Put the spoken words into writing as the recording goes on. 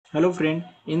Hello friend,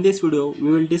 in this video we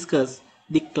will discuss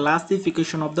the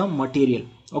classification of the material.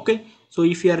 Okay, so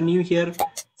if you are new here,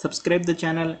 subscribe the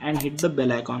channel and hit the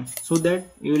bell icon so that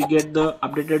you will get the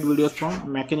updated videos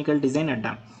from Mechanical Design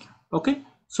Adda. Okay,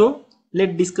 so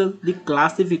let's discuss the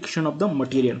classification of the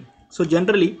material. So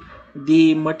generally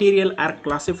the material are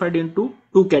classified into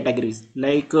two categories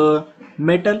like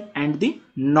metal and the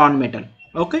non-metal.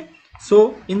 Okay,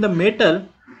 so in the metal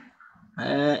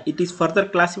it is further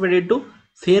classified into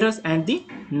ferrous and the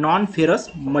non-ferrous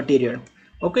material.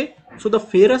 Okay, so the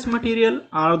ferrous material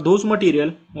are those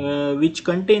material which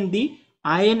contain the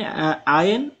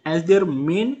iron as their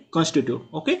main constituent.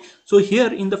 Okay, so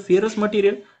here in the ferrous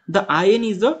material the iron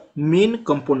is the main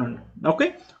component.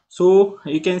 Okay, so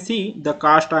you can see the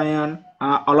cast iron,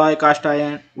 alloy cast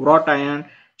iron, wrought iron,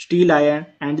 steel iron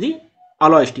and the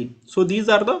alloy steel. So these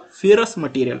are the ferrous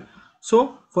material.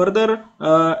 So further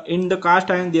in the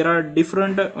cast iron there are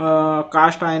different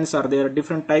cast irons are there,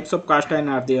 different types of cast iron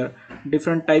are there,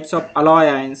 different types of alloy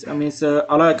irons,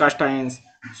 alloy cast irons.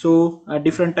 So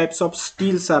different types of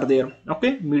steels are there.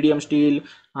 Okay, medium steel,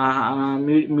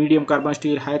 medium carbon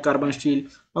steel, high carbon steel.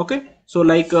 Okay, so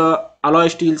like alloy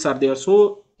steels are there,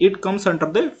 so it comes under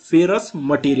the ferrous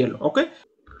material. Okay,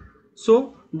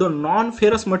 so the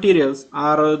non-ferrous materials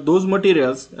are those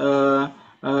materials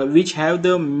which have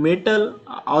the metal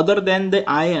other than the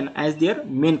iron as their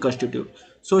main constituent.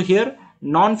 So here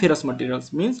non-ferrous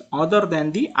materials means other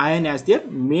than the iron as their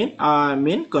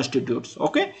main constituents.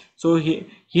 Okay, so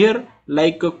here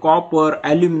like copper,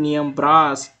 aluminium,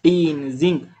 brass, tin,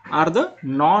 zinc are the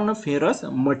non-ferrous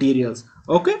materials.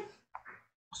 Okay,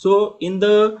 so in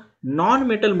the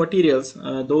non-metal materials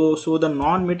the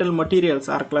non-metal materials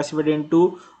are classified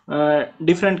into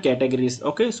different categories.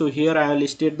 Okay, so here I have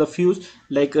listed the few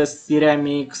like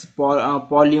ceramics,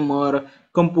 polymer,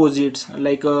 composites,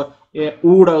 like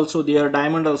wood also there,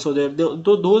 diamond also there.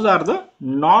 Those are the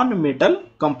non-metal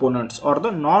components or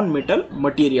the non-metal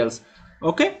materials.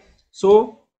 Okay,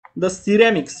 so the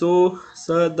ceramics, so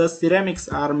the ceramics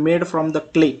are made from the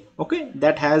clay, okay,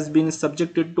 that has been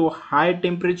subjected to high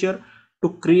temperature to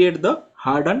create the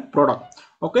hardened product.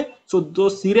 Okay, so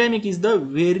those ceramic is the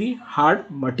very hard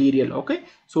material. Okay,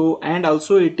 so and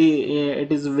also it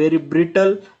is very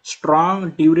brittle,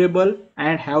 strong, durable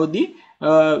and have the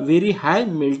very high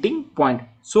melting point.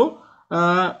 So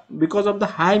because of the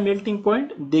high melting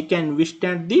point they can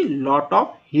withstand the lot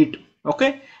of heat.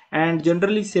 Okay, and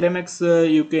generally ceramics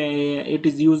it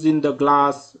is used in the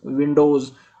glass,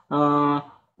 windows,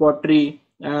 pottery,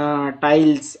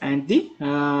 tiles and the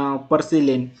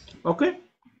porcelain. Okay,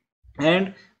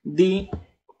 and the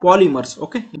polymers.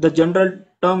 Okay, the general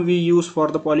term we use for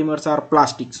the polymers are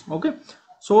plastics. Okay,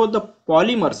 so the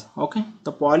polymers, okay,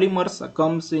 the polymers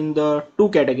comes in the two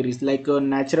categories like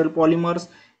natural polymers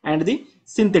and the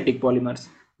synthetic polymers.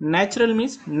 Natural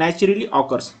means naturally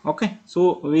occurs. Okay,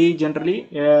 so we generally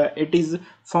it is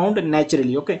found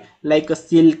naturally. Okay, like a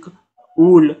silk,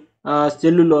 wool,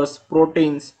 cellulose,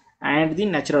 proteins and the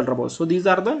natural rubber. So these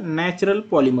are the natural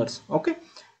polymers. Okay,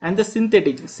 and the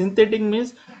synthetic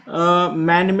means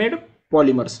man-made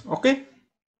polymers. Okay,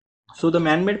 so the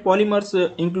man-made polymers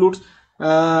includes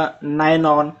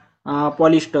nylon,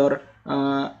 polyester,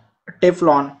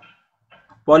 teflon,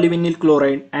 polyvinyl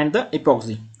chloride and the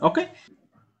epoxy. Okay,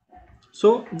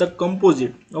 so the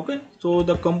composite. Okay, so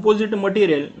the composite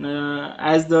material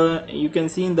as the you can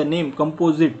see in the name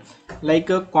composite, like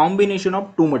a combination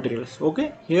of two materials.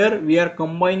 Okay, here we are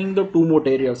combining the two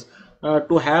materials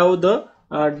to have the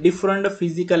different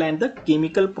physical and the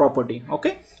chemical property.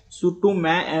 Okay, so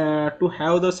to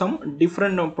have the some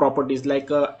different properties like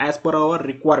as per our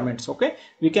requirements. Okay,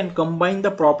 we can combine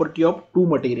the property of two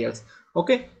materials.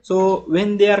 Okay, so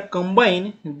when they are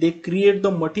combined they create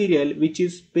the material which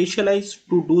is specialized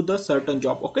to do the certain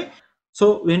job. Okay,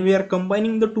 so when we are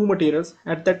combining the two materials,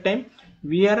 at that time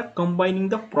we are combining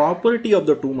the property of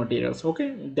the two materials.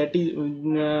 Okay, that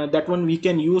is that one we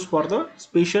can use for the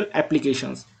special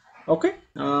applications. Okay,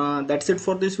 that's it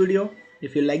for this video.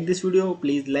 If you like this video,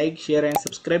 please like, share and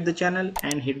subscribe the channel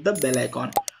and hit the bell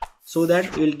icon so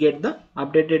that you will get the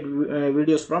updated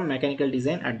videos from Mechanical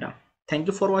Design Adda. Thank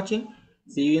you for watching.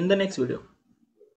 See you in the next video.